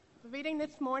reading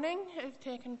this morning is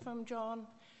taken from John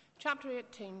chapter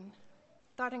 18,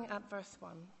 starting at verse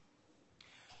 1.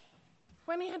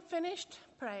 When he had finished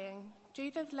praying,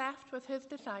 Jesus left with his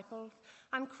disciples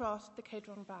and crossed the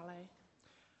Kidron Valley.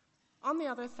 On the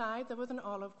other side there was an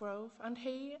olive grove, and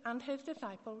he and his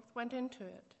disciples went into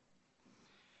it.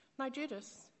 Now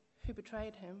Judas, who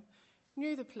betrayed him,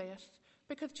 knew the place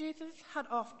because Jesus had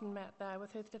often met there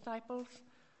with his disciples.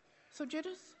 So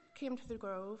Judas came to the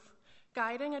grove,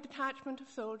 guiding a detachment of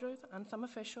soldiers and some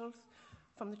officials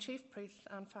from the chief priests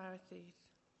and Pharisees.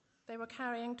 They were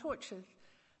carrying torches,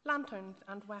 lanterns,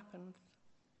 and weapons.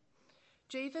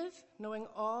 Jesus, knowing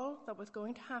all that was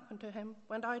going to happen to him,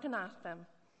 went out and asked them,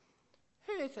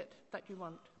 "Who is it that you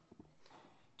want?"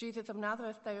 "Jesus of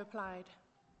Nazareth," they replied.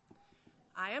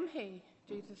 "I am he,"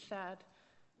 Jesus said,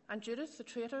 and Judas the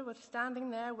traitor was standing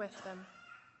there with them.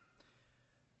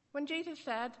 When Jesus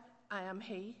said, "I am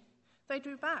he," they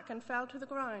drew back and fell to the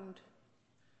ground.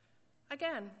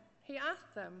 Again, he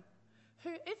asked them, "Who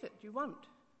is it you want?"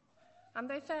 And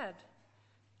they said,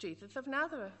 "Jesus of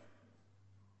Nazareth."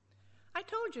 "I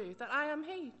told you that I am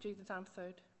he," Jesus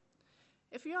answered.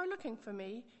 "If you are looking for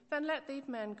me, then let these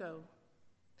men go."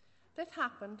 This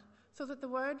happened so that the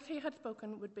words he had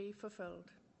spoken would be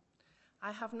fulfilled.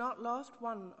 "I have not lost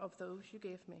one of those you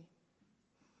gave me."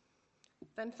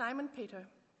 Then Simon Peter,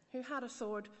 who had a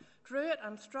sword, drew it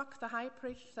and struck the high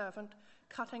priest's servant,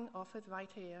 cutting off his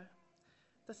right ear.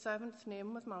 The servant's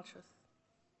name was Malchus.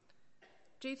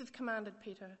 Jesus commanded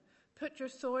Peter, "Put your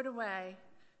sword away.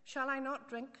 Shall I not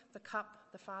drink the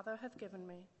cup the Father has given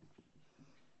me?"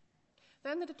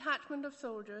 Then the detachment of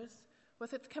soldiers,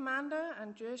 with its commander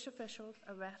and Jewish officials,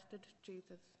 arrested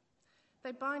Jesus.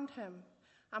 They bound him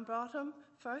and brought him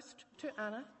first to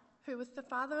Annas, who was the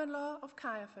father-in-law of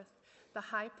Caiaphas, the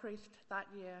high priest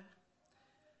that year.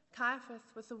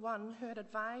 Caiaphas was the one who had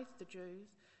advised the Jews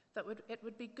that it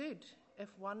would be good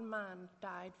if one man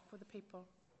died for the people.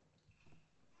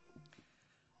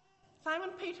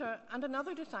 Simon Peter and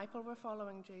another disciple were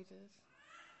following Jesus.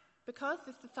 Because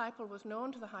this disciple was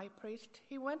known to the high priest,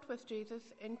 he went with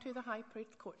Jesus into the high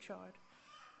priest's courtyard,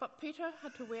 but Peter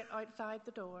had to wait outside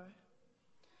the door.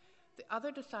 The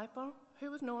other disciple,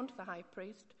 who was known to the high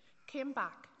priest, came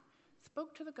back,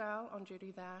 spoke to the girl on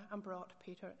duty there, and brought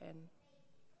Peter in.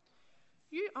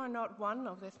 "You are not one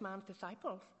of this man's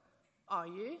disciples, are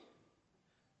you?"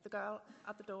 the girl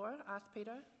at the door asked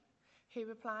Peter. He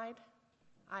replied,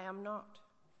 "I am not."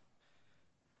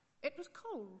 It was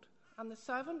cold, and the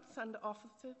servants and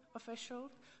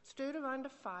officials stood around a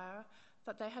fire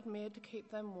that they had made to keep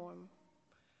them warm.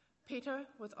 Peter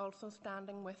was also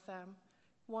standing with them,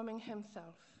 warming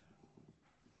himself.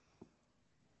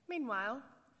 Meanwhile,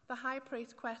 the high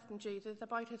priest questioned Jesus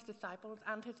about his disciples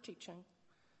and his teaching.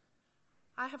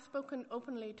 "I have spoken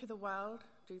openly to the world,"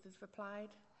 Jesus replied.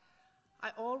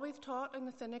 "I always taught in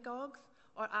the synagogues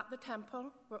or at the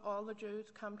temple where all the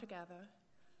Jews come together.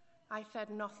 I said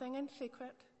nothing in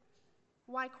secret.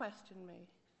 Why question me?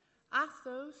 Ask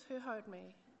those who heard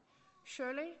me.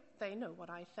 Surely they know what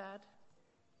I said."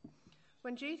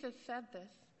 When Jesus said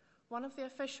this, one of the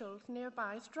officials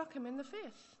nearby struck him in the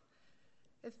face.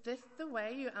 "Is this the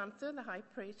way you answer the high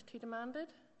priest?" he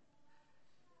demanded.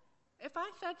 "If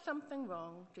I said something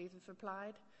wrong," Jesus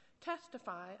replied,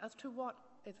 "testify as to what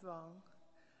is wrong.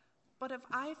 But if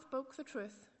I spoke the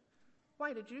truth,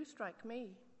 why did you strike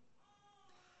me?"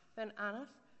 Then Annas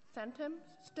sent him,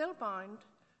 still bound,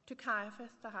 to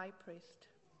Caiaphas the high priest.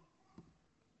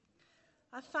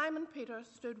 As Simon Peter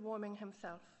stood warming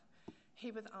himself,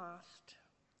 he was asked,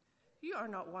 "You are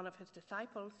not one of his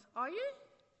disciples, are you?"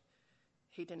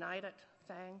 He denied it,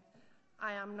 saying,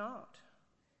 "I am not."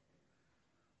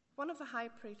 One of the high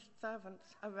priest's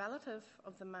servants, a relative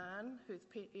of the man whose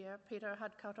ear Peter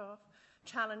had cut off,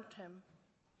 challenged him.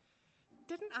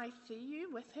 "Didn't I see you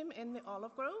with him in the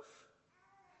olive grove?"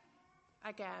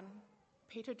 Again,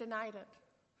 Peter denied it,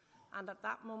 and at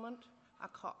that moment a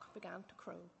cock began to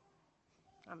crow.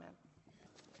 Amen.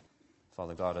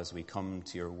 Father God, as we come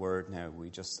to your word now, we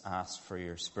just ask for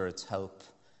your Spirit's help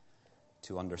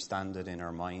to understand it in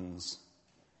our minds,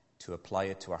 to apply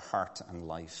it to our heart and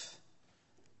life.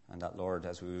 And that, Lord,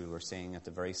 as we were saying at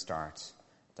the very start,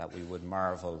 that we would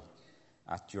marvel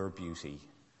at your beauty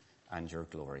and your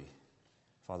glory.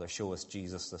 Father, show us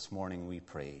Jesus this morning, we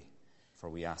pray, for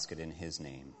we ask it in his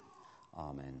name.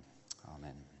 Amen.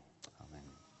 Amen.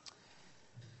 Amen.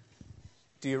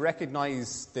 Do you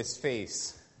recognize this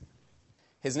face?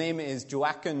 His name is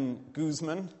Joaquin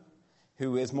Guzman,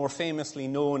 who is more famously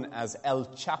known as El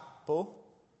Chapo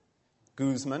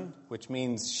Guzman, which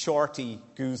means Shorty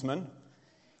Guzman.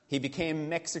 He became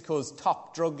Mexico's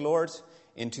top drug lord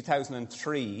in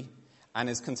 2003 and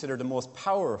is considered the most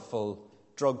powerful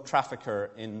drug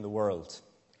trafficker in the world.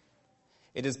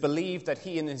 It is believed that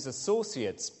he and his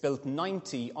associates built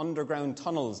 90 underground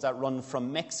tunnels that run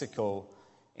from Mexico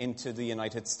into the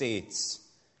United States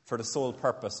for the sole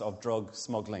purpose of drug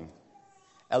smuggling.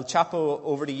 El Chapo,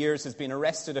 over the years, has been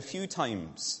arrested a few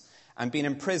times and been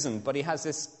imprisoned, but he has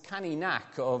this canny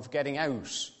knack of getting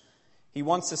out. He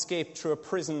once escaped through a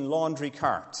prison laundry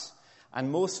cart,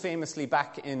 and most famously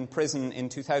back in prison in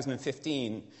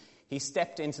 2015, he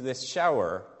stepped into this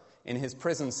shower in his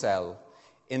prison cell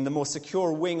in the most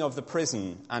secure wing of the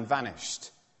prison and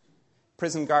vanished.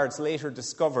 Prison guards later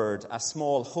discovered a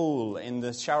small hole in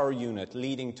the shower unit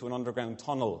leading to an underground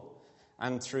tunnel,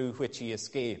 and through which he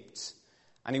escaped.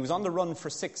 And he was on the run for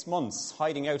 6 months,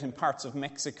 hiding out in parts of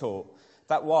Mexico.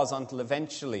 That was until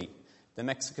eventually the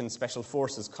Mexican Special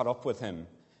Forces caught up with him.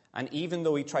 And even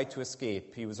though he tried to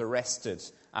escape, he was arrested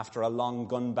after a long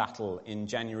gun battle in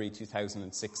January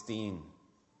 2016.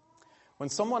 When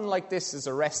someone like this is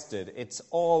arrested, it's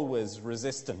always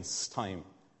resistance time.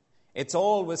 It's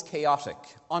always chaotic,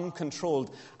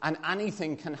 uncontrolled, and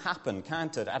anything can happen,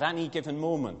 can't it, at any given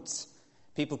moment?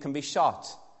 People can be shot.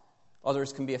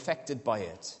 Others can be affected by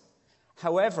it.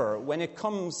 However, when it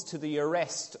comes to the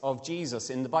arrest of Jesus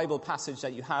in the Bible passage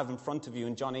that you have in front of you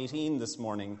in John 18 this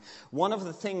morning, one of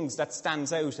the things that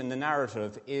stands out in the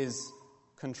narrative is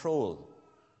control.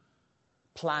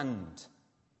 Planned,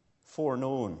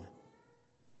 foreknown,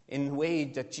 in the way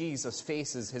that Jesus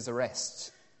faces his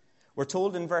arrest. We're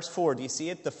told in verse 4, do you see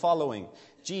it? The following: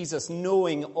 Jesus,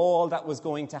 knowing all that was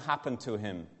going to happen to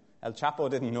him. El Chapo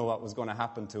didn't know what was going to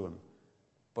happen to him.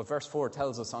 But verse 4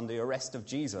 tells us on the arrest of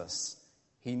Jesus,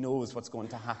 he knows what's going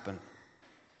to happen.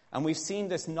 And we've seen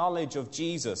this knowledge of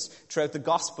Jesus throughout the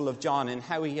Gospel of John and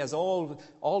how he has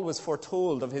always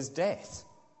foretold of his death.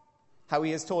 How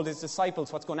he has told his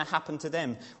disciples what's going to happen to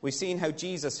them. We've seen how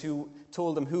Jesus, who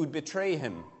told them who would betray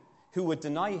him, who would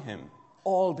deny him,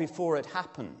 all before it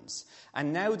happens.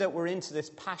 And now that we're into this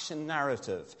passion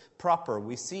narrative proper,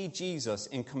 we see Jesus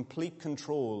in complete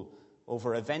control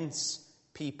over events,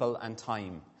 people, and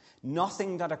time.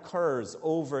 Nothing that occurs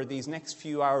over these next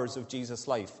few hours of Jesus'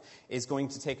 life is going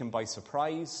to take him by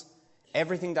surprise.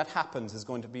 Everything that happens is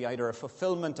going to be either a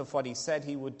fulfillment of what he said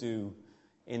he would do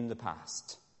in the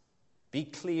past. Be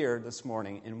clear this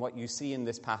morning in what you see in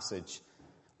this passage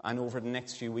and over the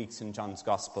next few weeks in John's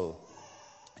Gospel.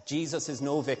 Jesus is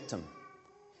no victim.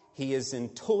 He is in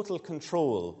total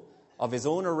control of his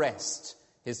own arrest,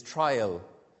 his trial,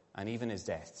 and even his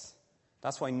death.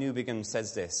 That's why Newbigin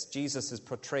says this: Jesus is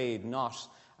portrayed not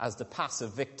as the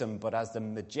passive victim, but as the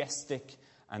majestic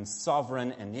and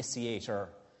sovereign initiator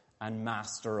and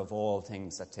master of all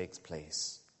things that takes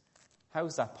place. How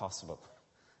is that possible?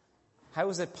 How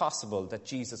is it possible that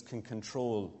Jesus can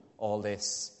control all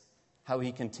this? How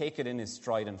he can take it in his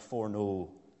stride and foreknow?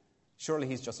 Surely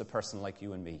he's just a person like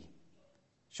you and me.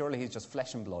 Surely he's just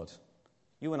flesh and blood.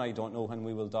 You and I don't know when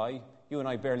we will die. You and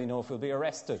I barely know if we'll be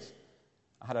arrested.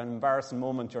 I had an embarrassing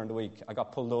moment during the week. I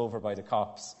got pulled over by the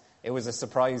cops. It was a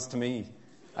surprise to me.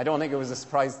 I don't think it was a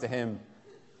surprise to him.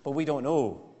 But we don't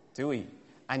know, do we?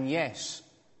 And yet,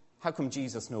 how come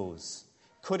Jesus knows?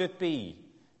 Could it be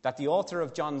that the author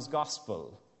of John's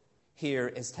Gospel here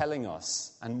is telling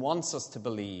us and wants us to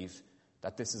believe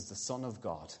that this is the Son of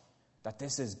God, that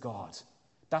this is God?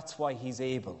 That's why he's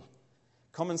able.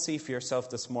 Come and see for yourself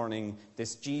this morning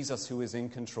this Jesus who is in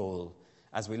control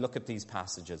as we look at these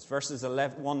passages. Verses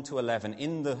 1 to 11,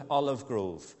 in the olive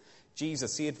grove,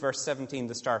 Jesus, see it verse 17,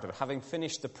 the start of it, having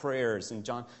finished the prayers in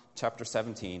John chapter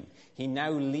 17, he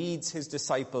now leads his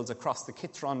disciples across the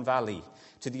Kidron Valley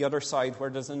to the other side where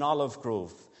there's an olive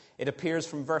grove. It appears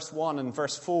from verse 1 and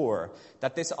verse 4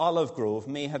 that this olive grove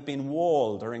may have been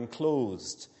walled or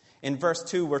enclosed. In verse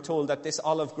 2, we're told that this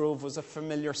olive grove was a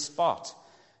familiar spot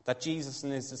that Jesus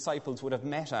and his disciples would have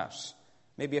met at,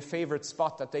 maybe a favorite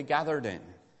spot that they gathered in.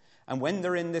 And when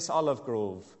they're in this olive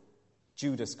grove,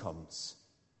 Judas comes.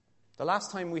 The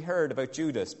last time we heard about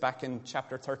Judas, back in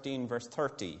chapter 13, verse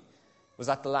 30, was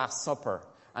at the Last Supper.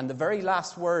 And the very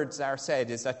last words that are said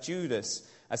is that Judas,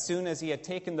 as soon as he had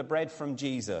taken the bread from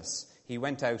Jesus, he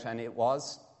went out and it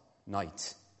was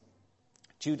night.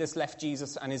 Judas left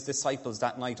Jesus and his disciples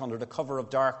that night under the cover of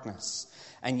darkness.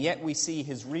 And yet we see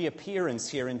his reappearance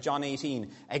here in John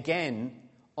 18, again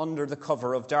under the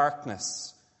cover of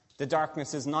darkness. The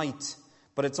darkness is night,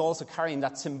 but it's also carrying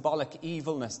that symbolic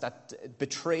evilness, that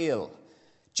betrayal.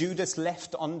 Judas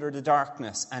left under the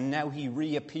darkness, and now he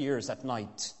reappears at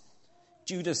night.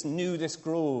 Judas knew this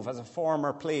grove as a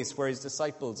former place where his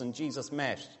disciples and Jesus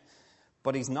met.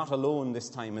 But he's not alone this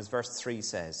time, as verse 3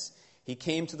 says. He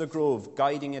came to the grove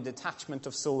guiding a detachment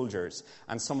of soldiers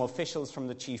and some officials from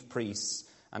the chief priests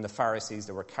and the Pharisees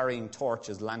that were carrying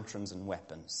torches, lanterns, and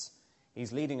weapons.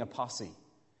 He's leading a posse,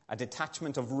 a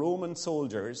detachment of Roman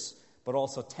soldiers, but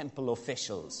also temple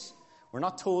officials. We're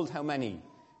not told how many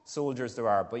soldiers there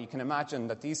are, but you can imagine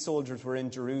that these soldiers were in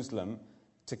Jerusalem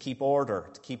to keep order,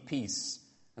 to keep peace.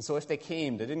 And so if they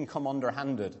came, they didn't come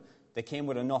underhanded. They came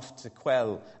with enough to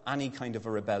quell any kind of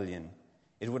a rebellion.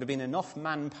 It would have been enough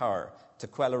manpower to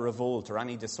quell a revolt or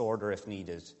any disorder if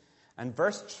needed. And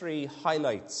verse 3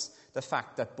 highlights the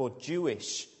fact that both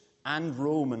Jewish and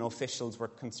Roman officials were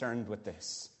concerned with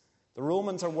this. The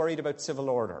Romans are worried about civil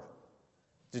order.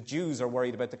 The Jews are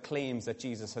worried about the claims that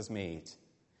Jesus has made.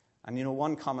 And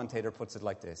one commentator puts it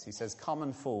like this. He says,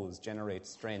 common foes generate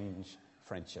strange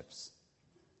friendships.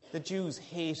 The Jews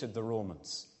hated the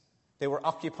Romans. They were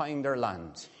occupying their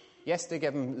land. Yes, they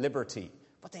gave them liberty,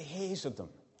 but they hated them.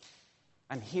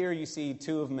 And here you see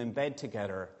two of them in bed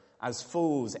together as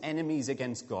foes, enemies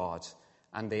against God,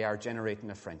 and they are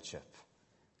generating a friendship.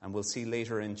 And we'll see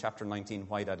later in chapter 19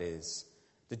 why that is.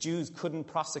 The Jews couldn't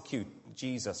prosecute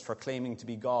Jesus for claiming to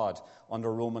be God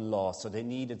under Roman law, so they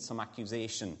needed some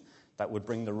accusation that would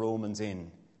bring the Romans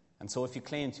in. And so if you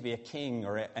claim to be a king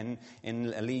or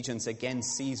in allegiance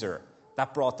against Caesar,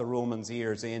 that brought the Romans'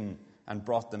 ears in and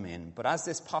brought them in. But as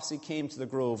this posse came to the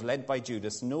grove, led by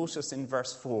Judas, notice in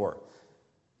verse 4,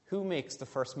 who makes the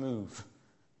first move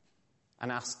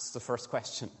and asks the first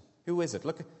question? Who is it?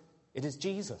 Look, it is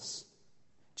Jesus.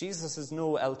 Jesus is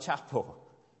no El Chapo,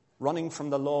 running from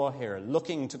the law here,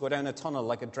 looking to go down a tunnel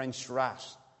like a drenched rat.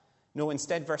 No,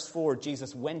 instead, verse 4,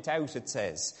 Jesus went out, it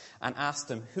says, and asked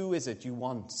them, who is it you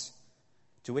want?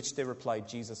 To which they replied,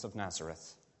 Jesus of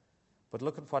Nazareth. But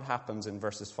look at what happens in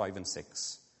verses 5 and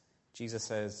 6. Jesus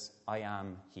says, I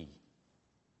am he.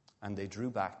 And they drew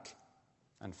back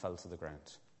and fell to the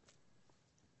ground.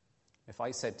 If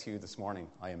I said to you this morning,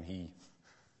 I am he,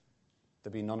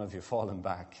 there'd be none of you falling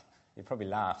back. You'd probably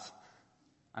laugh.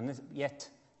 And yet,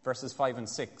 verses 5 and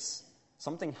 6,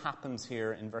 something happens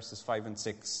here in verses 5 and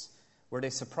 6. Were they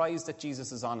surprised at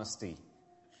Jesus' honesty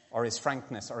or his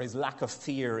frankness or his lack of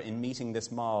fear in meeting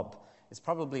this mob? It's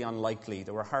probably unlikely.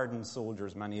 They were hardened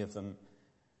soldiers, many of them.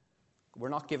 We're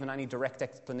not given any direct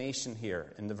explanation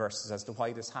here in the verses as to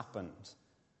why this happened.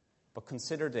 But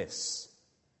consider this.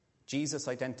 Jesus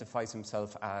identifies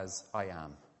himself as I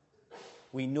am.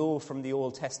 We know from the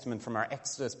Old Testament, from our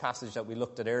Exodus passage that we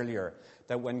looked at earlier,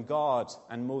 that when God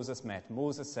and Moses met,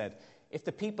 Moses said, if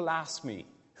the people ask me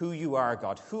who you are,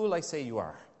 God, who will I say you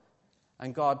are?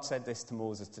 And God said this to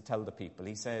Moses to tell the people.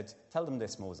 He said, tell them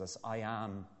this, Moses, I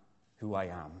am who I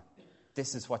am.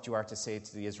 This is what you are to say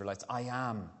to the Israelites. I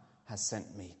am has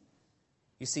sent me.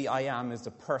 You see, I am is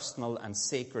the personal and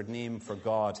sacred name for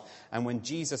God. And when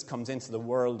Jesus comes into the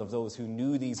world of those who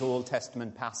knew these Old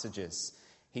Testament passages,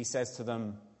 he says to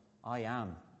them, I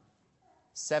am.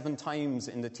 7 times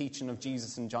in the teaching of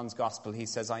Jesus in John's Gospel, he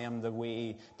says, I am the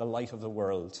way, the light of the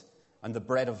world, and the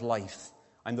bread of life.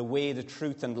 I'm the way, the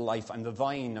truth, and the life. I'm the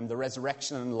vine, I'm the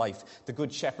resurrection and life, the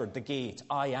good shepherd, the gate.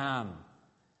 I am.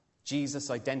 Jesus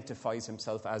identifies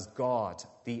himself as God,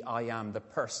 the I am, the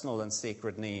personal and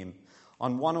sacred name.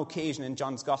 On one occasion in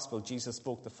John's Gospel, Jesus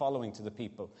spoke the following to the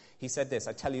people. He said this,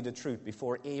 I tell you the truth,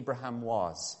 before Abraham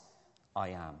was, I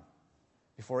am.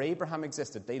 Before Abraham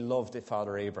existed, they loved their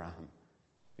father Abraham.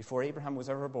 Before Abraham was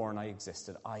ever born, I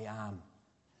existed. I am.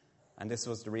 And this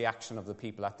was the reaction of the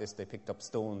people at this. They picked up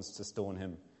stones to stone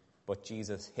him. But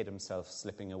Jesus hid himself,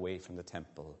 slipping away from the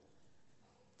temple.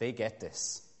 They get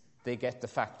this. They get the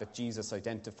fact that Jesus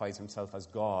identifies himself as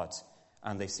God,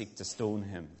 and they seek to stone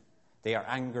him. They are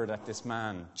angered at this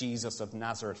man, Jesus of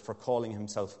Nazareth, for calling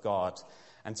himself God.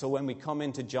 And so when we come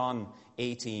into John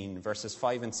 18, verses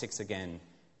 5 and 6 again,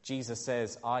 Jesus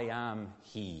says, I am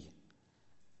he.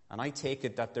 And I take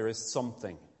it that there is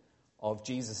something of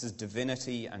Jesus'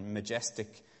 divinity and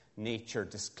majestic nature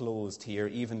disclosed here,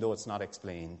 even though it's not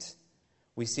explained.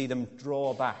 We see them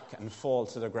draw back and fall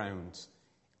to the ground.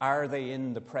 Are they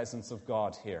in the presence of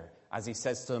God here? As he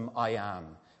says to them, I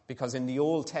am. Because in the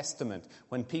Old Testament,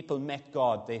 when people met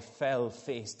God, they fell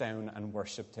face down and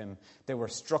worshipped him. They were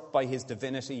struck by his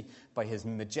divinity, by his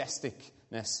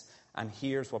majesticness. And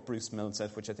here's what Bruce Milne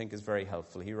says, which I think is very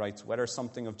helpful. He writes, whether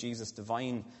something of Jesus'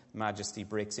 divine majesty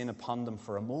breaks in upon them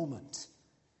for a moment,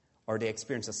 or they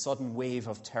experience a sudden wave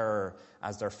of terror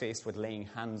as they're faced with laying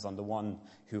hands on the one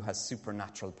who has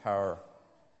supernatural power,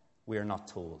 we are not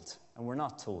told. And we're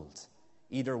not told.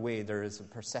 Either way, there is a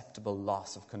perceptible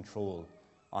loss of control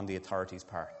on the authorities'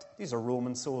 part. These are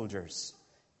Roman soldiers.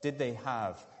 Did they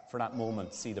have, for that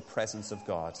moment, see the presence of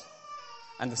God?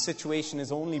 And the situation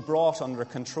is only brought under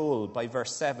control by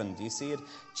verse 7. Do you see it?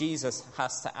 Jesus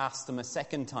has to ask them a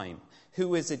second time,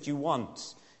 "Who is it you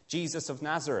want?" "Jesus of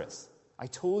Nazareth. I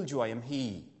told you I am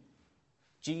he."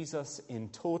 Jesus in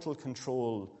total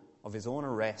control of his own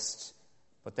arrest,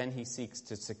 but then he seeks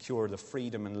to secure the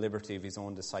freedom and liberty of his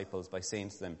own disciples by saying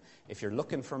to them, "If you're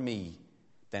looking for me,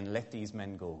 then let these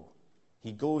men go."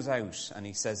 He goes out and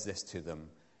he says this to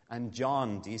them. And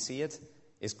John, do you see it,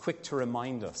 is quick to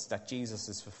remind us that Jesus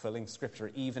is fulfilling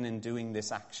Scripture even in doing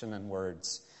this action and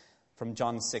words. From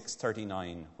John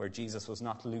 6:39, where Jesus was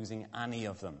not losing any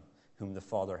of them whom the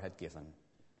Father had given.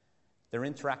 Their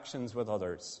interactions with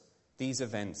others, these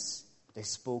events, they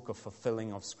spoke of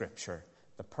fulfilling of Scripture,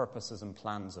 the purposes and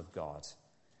plans of God.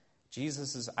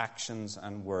 Jesus' actions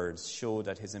and words show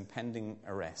that his impending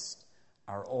arrest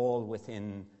are all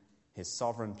within his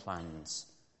sovereign plans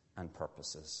and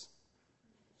purposes.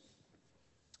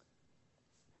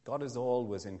 God is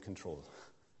always in control.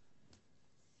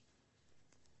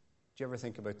 Do you ever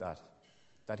think about that?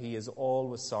 That he is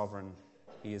always sovereign.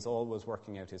 He is always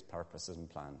working out his purposes and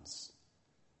plans.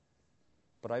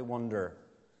 But I wonder,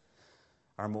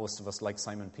 are most of us like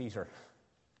Simon Peter?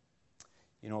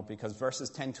 Because verses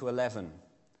 10 to 11,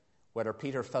 whether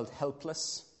Peter felt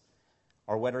helpless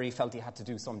or whether he felt he had to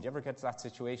do something. Do you ever get to that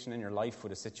situation in your life,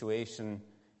 with a situation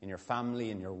in your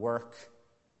family, in your work,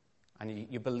 and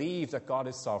you believe that God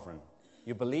is sovereign.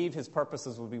 You believe his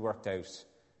purposes will be worked out.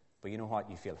 But you know what?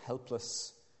 You feel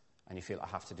helpless and you feel, I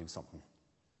have to do something.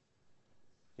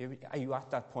 Are you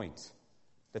at that point?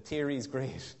 The theory is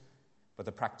great, but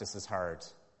the practice is hard.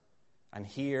 And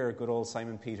here, good old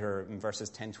Simon Peter in verses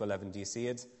 10 to 11, do you see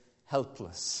it?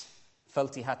 Helpless.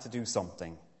 Felt he had to do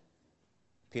something.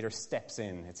 Peter steps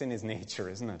in. It's in his nature,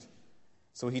 isn't it?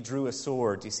 So he drew a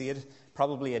sword. Do you see it?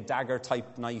 Probably a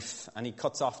dagger-type knife. And he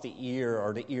cuts off the ear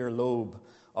or the earlobe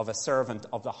of a servant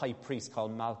of the high priest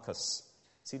called Malchus.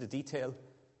 See the detail?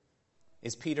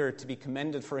 Is Peter to be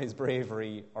commended for his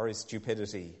bravery or his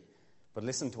stupidity? But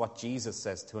listen to what Jesus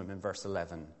says to him in verse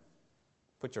 11.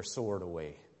 "Put your sword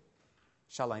away.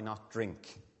 Shall I not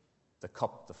drink the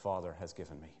cup the Father has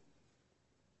given me?"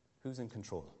 Who's in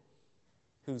control?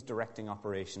 Who's directing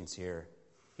operations here?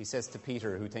 He says to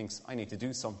Peter, who thinks, I need to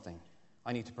do something.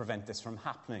 I need to prevent this from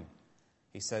happening.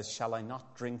 He says, "Shall I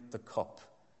not drink the cup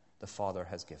the Father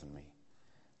has given me?"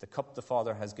 The cup the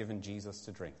Father has given Jesus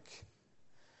to drink.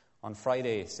 On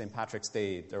Friday, St. Patrick's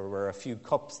Day, there were a few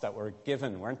cups that were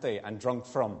given, weren't they, and drunk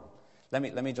from. Let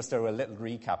me just do a little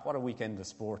recap. What a weekend of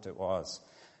sport it was.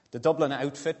 The Dublin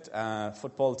outfit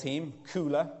football team,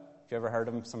 Coola, if you ever heard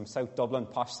of them, some South Dublin,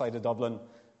 posh side of Dublin,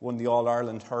 won the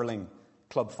All-Ireland hurling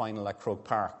club final at Croke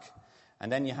Park.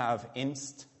 And then you have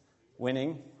Inst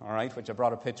winning, all right, which I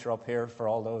brought a picture up here for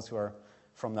all those who are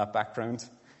from that background.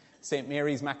 St.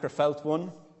 Mary's Macrofelt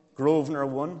won, Grosvenor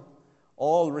won.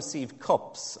 All received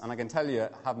cups, and I can tell you,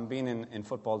 having been in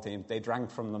football teams, they drank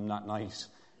from them that night,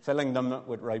 filling them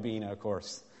with Ribena, of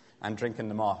course, and drinking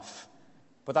them off.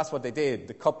 But that's what they did.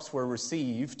 The cups were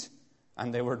received,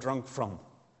 and they were drunk from.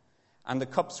 And the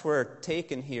cups were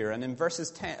taken here. And in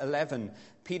verses 11,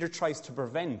 Peter tries to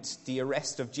prevent the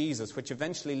arrest of Jesus, which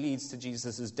eventually leads to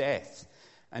Jesus' death.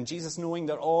 And Jesus, knowing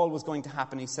that all was going to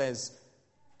happen, he says,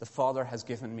 "The Father has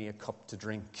given me a cup to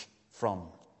drink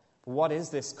from." But what is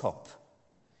this cup?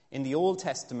 In the Old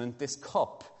Testament, this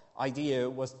cup idea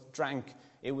was drank.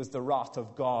 It was the wrath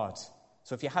of God.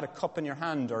 So if you had a cup in your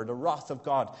hand, or the wrath of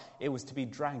God, it was to be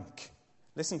drank.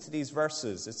 Listen to these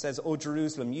verses. It says, "O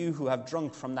Jerusalem, you who have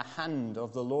drunk from the hand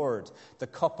of the Lord the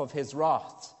cup of his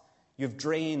wrath, have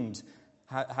drained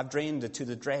it to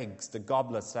the dregs, the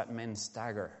goblets that men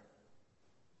stagger."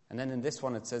 And then in this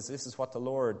one it says, "This is what the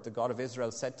Lord, the God of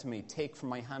Israel, said to me, take from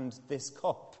my hand this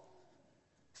cup,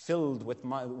 filled with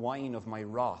my wine of my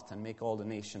wrath, and make all the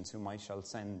nations whom I shall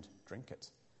send drink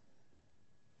it."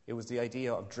 It was the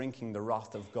idea of drinking the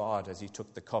wrath of God as he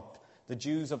took the cup. The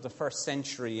Jews of the first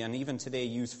century and even today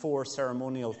use 4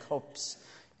 ceremonial cups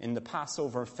in the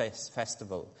Passover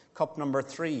festival. Cup number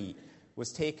 3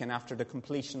 was taken after the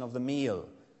completion of the meal,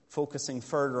 focusing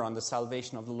further on the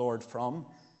salvation of the Lord from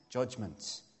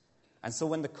judgment. And so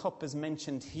when the cup is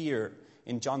mentioned here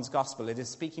in John's Gospel, it is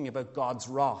speaking about God's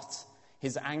wrath,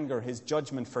 his anger, his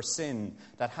judgment for sin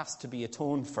that has to be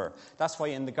atoned for. That's why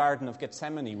in the Garden of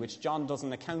Gethsemane, which John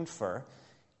doesn't account for,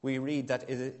 we read that,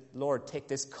 "Lord, take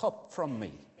this cup from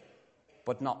me,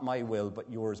 but not my will, but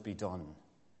yours be done."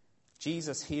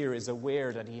 Jesus here is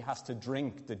aware that he has to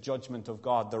drink the judgment of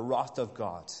God, the wrath of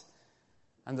God.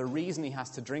 And the reason he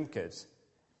has to drink it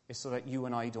is so that you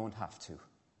and I don't have to.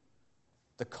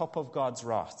 The cup of God's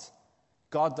wrath.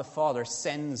 God the Father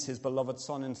sends his beloved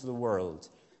Son into the world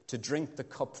to drink the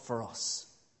cup for us.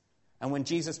 And when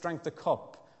Jesus drank the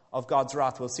cup of God's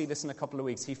wrath, we'll see this in a couple of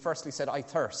weeks, he firstly said, I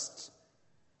thirst.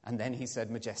 And then he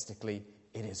said majestically,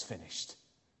 it is finished.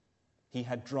 He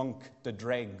had drunk the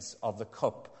dregs of the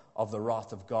cup of the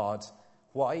wrath of God.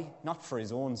 Why? Not for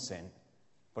his own sin,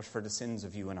 but for the sins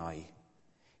of you and I.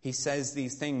 He says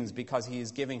these things because he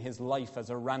is giving his life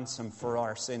as a ransom for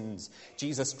our sins.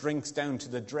 Jesus drinks down to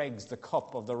the dregs the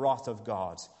cup of the wrath of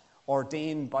God,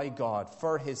 ordained by God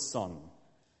for his Son.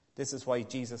 This is why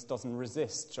Jesus doesn't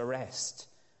resist arrest.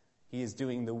 He is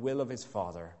doing the will of his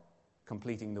Father,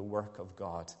 completing the work of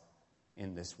God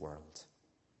in this world.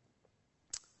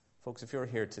 Folks, if you're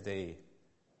here today,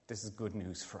 this is good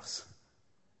news for us,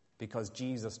 because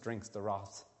Jesus drinks the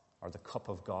wrath or the cup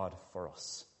of God for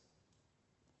us.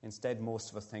 Instead,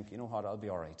 most of us think, you know what, I'll be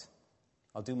all right.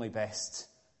 I'll do my best.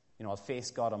 I'll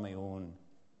face God on my own.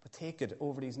 But take it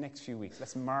over these next few weeks.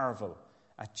 Let's marvel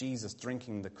at Jesus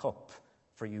drinking the cup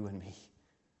for you and me.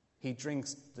 He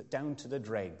drinks down to the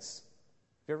dregs.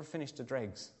 Have you ever finished the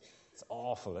dregs? It's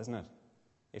awful, isn't it?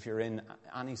 If you're in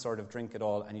any sort of drink at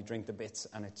all and you drink the bits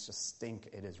and it just stink,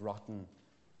 it is rotten.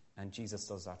 And Jesus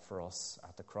does that for us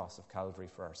at the cross of Calvary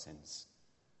for our sins.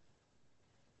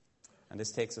 And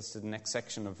this takes us to the next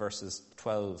section of verses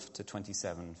 12 to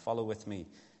 27. Follow with me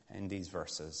in these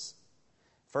verses.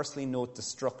 Firstly, note the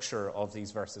structure of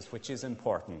these verses, which is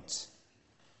important.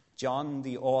 John,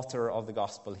 the author of the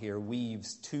gospel here,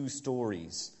 weaves two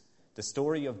stories. The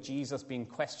story of Jesus being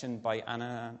questioned by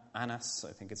Annas,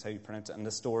 I think it's how you pronounce it, and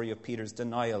the story of Peter's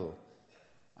denial.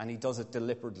 And he does it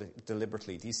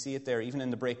deliberately. Do you see it there, even in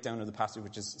the breakdown of the passage,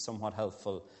 which is somewhat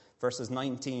helpful? Verse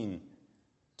 15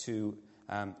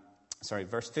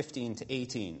 to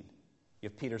 18, you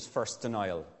have Peter's first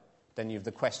denial. Then you have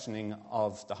the questioning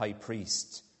of the high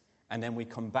priest. And then we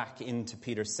come back into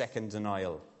Peter's second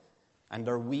denial. And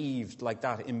they're weaved like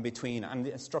that in between. And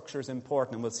the structure is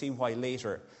important, and we'll see why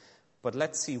later. But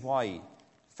let's see why.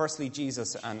 Firstly,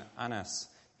 Jesus and Annas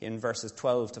in verses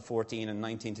 12 to 14 and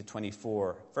 19 to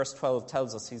 24. Verse 12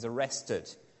 tells us he's arrested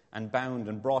and bound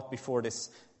and brought before this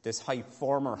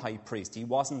former high priest. He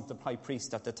wasn't the high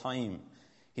priest at the time.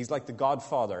 He's like the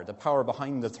godfather, the power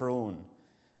behind the throne.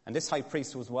 And this high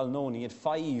priest was well known. He had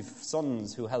 5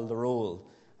 sons who held the role.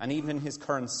 And even his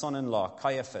current son-in-law,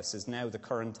 Caiaphas, is now the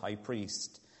current high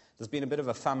priest. There's been a bit of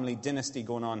a family dynasty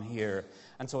going on here.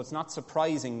 And so it's not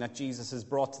surprising that Jesus is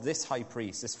brought to this high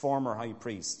priest, this former high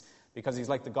priest, because he's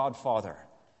like the godfather.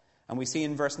 And we see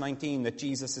in verse 19 that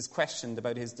Jesus is questioned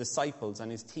about his disciples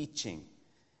and his teaching.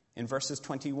 In verses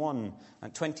 20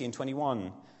 and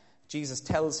 21, Jesus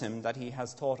tells him that he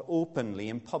has taught openly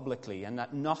and publicly and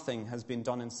that nothing has been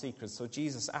done in secret. So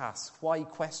Jesus asks, why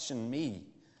question me?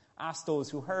 Ask those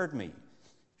who heard me.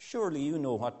 Surely you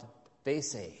know what they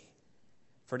say.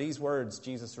 For these words,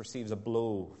 Jesus receives a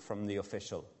blow from the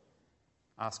official,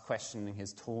 questioning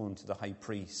his tone to the high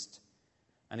priest.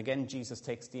 And again, Jesus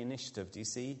takes the initiative, do you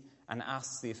see? And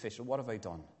asks the official, what have I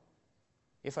done?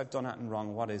 If I've done anything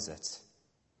wrong, what is it?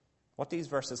 What these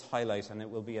verses highlight, and it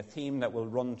will be a theme that will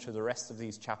run through the rest of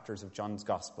these chapters of John's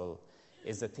Gospel,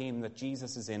 is the theme that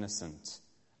Jesus is innocent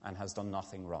and has done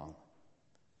nothing wrong.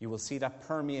 You will see that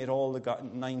permeate all the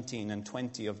 19 and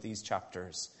 20 of these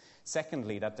chapters.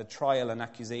 Secondly, that the trial and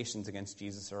accusations against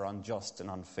Jesus are unjust and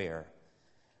unfair.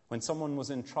 When someone was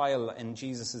in trial in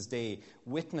Jesus' day,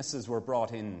 witnesses were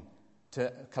brought in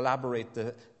to collaborate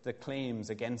the claims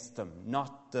against them,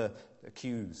 not the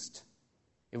accused.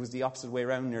 It was the opposite way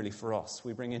around nearly for us.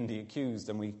 We bring in the accused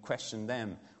and we question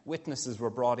them. Witnesses were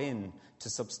brought in to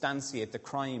substantiate the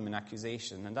crime and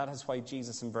accusation. And that is why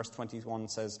Jesus in verse 21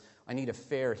 says, I need a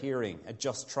fair hearing, a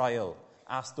just trial.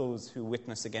 Ask those who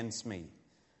witness against me.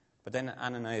 But then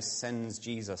Ananias sends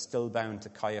Jesus, still bound, to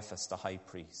Caiaphas, the high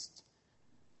priest.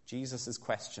 Jesus is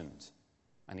questioned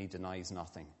and he denies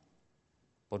nothing.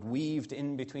 But weaved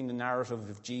in between the narrative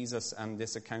of Jesus and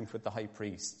this account with the high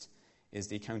priest is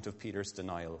the account of Peter's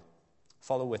denial.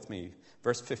 Follow with me.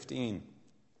 Verse 15.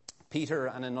 Peter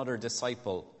and another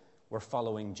disciple were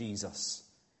following Jesus.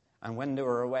 And when they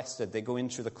were arrested, they go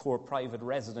into the private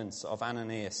residence of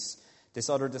Ananias. This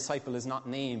other disciple is not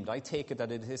named. I take it that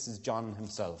this is John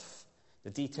himself. The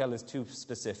detail is too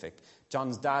specific.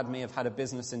 John's dad may have had a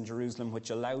business in Jerusalem which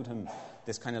allowed him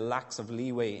this kind of lax of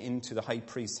leeway into the high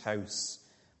priest's house.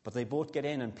 But they both get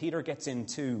in, and Peter gets in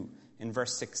too in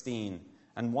verse 16.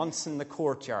 And once in the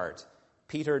courtyard,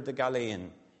 Peter the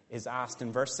Galilean is asked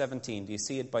in verse 17, do you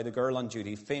see it by the girl on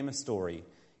duty, famous story,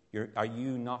 are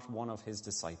you not one of his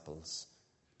disciples?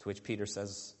 To which Peter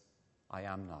says, I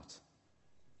am not.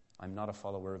 I'm not a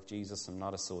follower of Jesus. I'm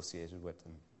not associated with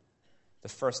him. The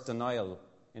first denial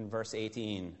in verse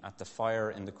 18 at the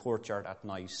fire in the courtyard at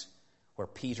night where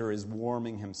Peter is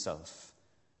warming himself.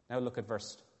 Now look at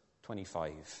verse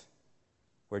 25,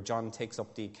 where John takes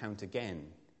up the account again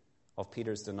of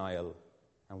Peter's denial.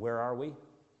 And where are we?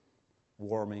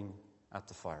 Warming at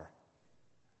the fire.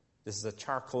 This is a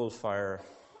charcoal fire,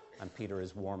 and Peter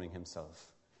is warming himself.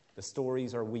 The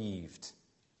stories are weaved.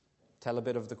 Tell a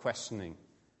bit of the questioning.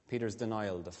 Peter's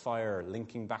denial, the fire,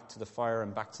 linking back to the fire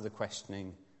and back to the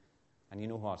questioning. And you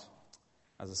know what?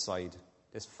 As a side,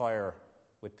 this fire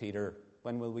with Peter,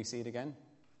 when will we see it again?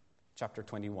 Chapter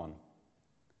 21.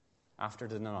 After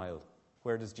the denial,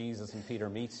 where does Jesus and Peter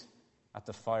meet? At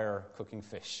the fire cooking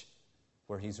fish,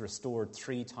 where he's restored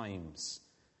 3 times.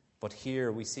 But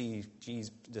here we see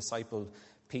Jesus' disciple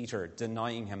Peter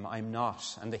denying him, I'm not.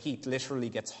 And the heat literally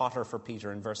gets hotter for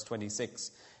Peter in verse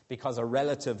 26 because a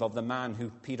relative of the man who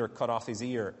Peter cut off his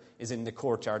ear is in the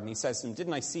courtyard. And he says to him,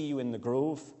 didn't I see you in the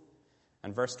grove?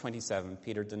 And verse 27,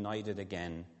 Peter denied it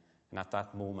again. And at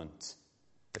that moment,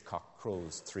 the cock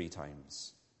crows 3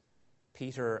 times.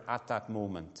 Peter, at that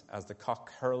moment, as the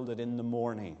cock heralded in the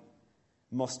morning,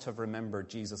 must have remembered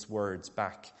Jesus' words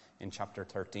back in chapter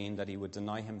 13 that he would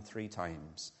deny him 3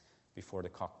 times before the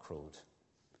cock crowed.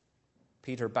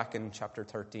 Peter, back in chapter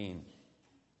 13,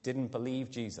 didn't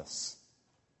believe Jesus,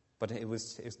 but it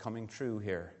was coming true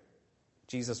here.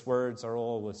 Jesus' words are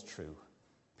always true.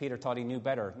 Peter thought he knew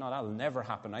better. No, that'll never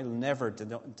happen. I'll never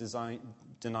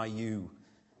deny you.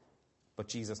 But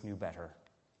Jesus knew better,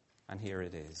 and here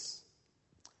it is.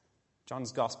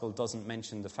 John's gospel doesn't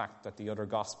mention the fact that the other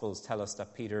gospels tell us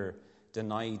that Peter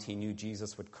denied he knew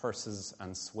Jesus with curses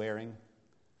and swearing.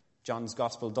 John's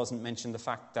gospel doesn't mention the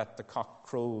fact that the cock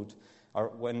crowed, or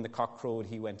when the cock crowed,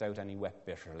 he went out and he wept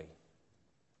bitterly.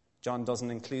 John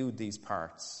doesn't include these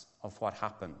parts of what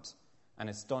happened, and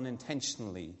it's done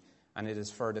intentionally, and it is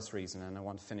for this reason, and I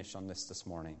want to finish on this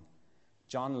morning.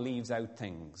 John leaves out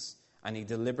things, and he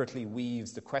deliberately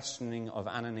weaves the questioning of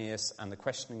Ananias and the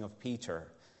questioning of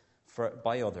Peter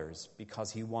by others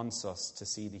because he wants us to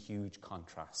see the huge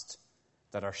contrast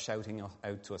that are shouting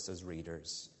out to us as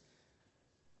readers.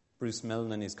 Bruce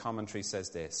Milne in his commentary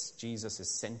says this: Jesus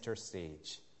is center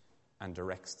stage and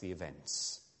directs the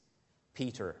events.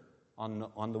 Peter, on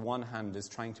the one hand, is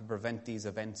trying to prevent these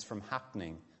events from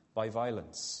happening by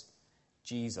violence.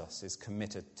 Jesus is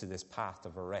committed to this path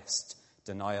of arrest,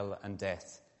 denial, and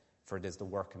death, for it is the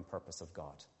work and purpose of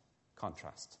God.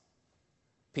 Contrast.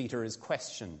 Peter is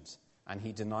questioned, and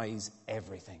he denies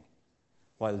everything,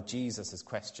 while Jesus is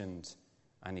questioned,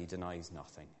 and he denies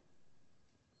nothing.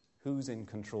 Who's in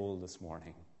control this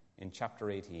morning? In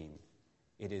chapter 18,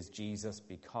 it is Jesus,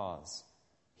 because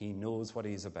he knows what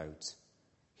he's about.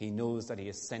 He knows that he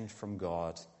is sent from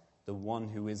God, the one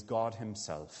who is God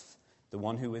himself, the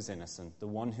one who is innocent, the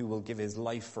one who will give his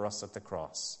life for us at the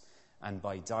cross. And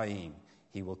by dying,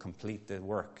 he will complete the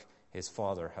work his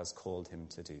Father has called him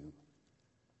to do.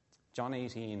 John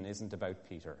 18 isn't about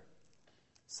Peter.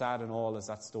 Sad and all as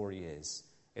that story is,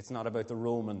 it's not about the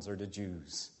Romans or the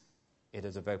Jews. It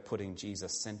is about putting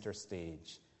Jesus center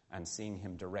stage and seeing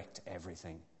him direct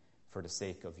everything for the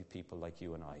sake of you people like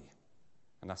you and I.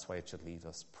 And that's why it should leave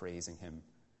us praising him,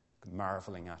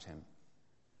 marveling at him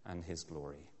and his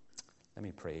glory. Let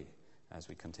me pray as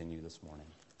we continue this morning.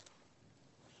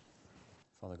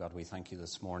 Father God, we thank you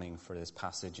this morning for this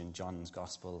passage in John's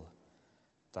Gospel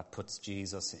that puts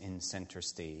Jesus in center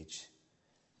stage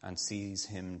and sees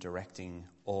him directing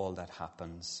all that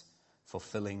happens,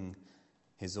 fulfilling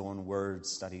his own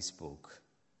words that he spoke,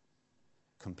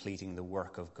 completing the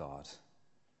work of God.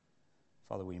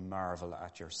 Father, we marvel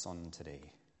at your Son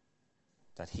today,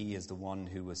 that he is the one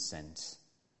who was sent,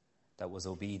 that was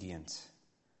obedient,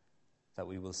 that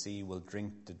we will see will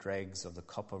drink the dregs of the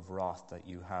cup of wrath that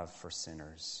you have for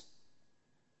sinners.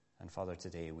 And Father,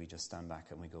 today we just stand back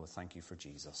and we go, thank you for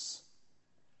Jesus.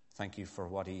 Thank you for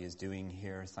what he is doing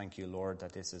here. Thank you, Lord,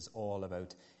 that this is all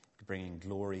about bringing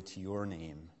glory to your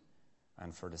name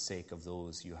and for the sake of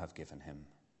those you have given him.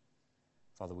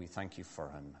 Father, we thank you for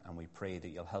him, and we pray that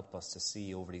you'll help us to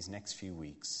see over these next few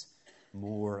weeks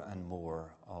more and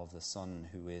more of the Son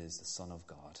who is the Son of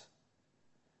God.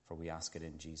 For we ask it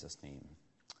in Jesus' name.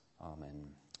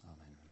 Amen.